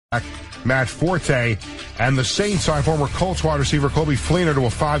Matt Forte, and the Saints signed former Colts wide receiver Coby Fleener to a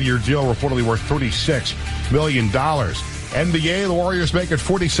 5-year deal reportedly worth $36 million. NBA, the Warriors make it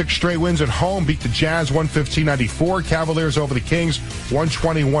 46 straight wins at home, beat the Jazz 115-94, Cavaliers over the Kings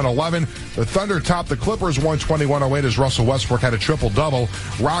 120-111. The Thunder topped the Clippers 120-108 as Russell Westbrook had a triple-double.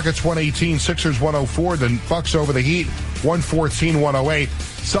 Rockets 118, Sixers 104, the Bucks over the Heat 114-108.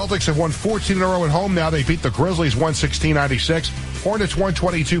 Celtics have won 14 in a row at home now. They beat the Grizzlies 116-96. Hornets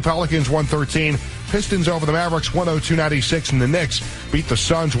 122, Pelicans 113. Pistons over the Mavericks 102-96, and the Knicks beat the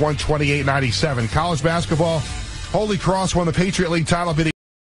Suns 128-97. College basketball, Holy Cross won the Patriot League title, beating